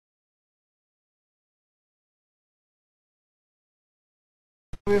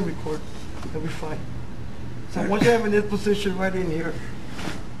Go ahead and record. That'll be fine. So once you have in this position right in here,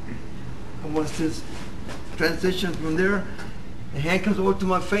 and once this transition from there, the hand comes over to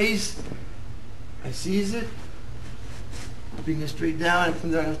my face, I seize it, bring it straight down, and from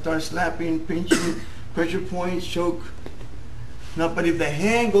there I start slapping, pinching, pressure points, choke. Now, but if the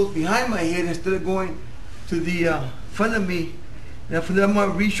hand goes behind my head instead of going to the front of me, now from there I'm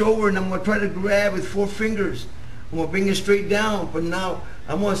gonna reach over and I'm gonna try to grab with 4 fingers. I'm gonna bring it straight down, but now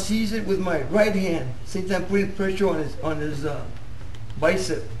I'm gonna seize it with my right hand. Same time putting pressure on his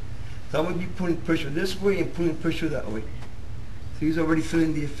bicep. So I'm gonna be putting pressure this way and putting pressure that way. So he's already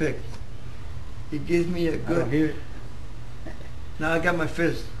feeling the effect. It gives me a good. I don't hear it. Now I got my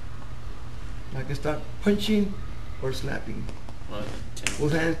fist. I can start punching or slapping.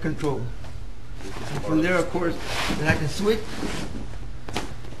 Both hands control. And from there, of course, then I can switch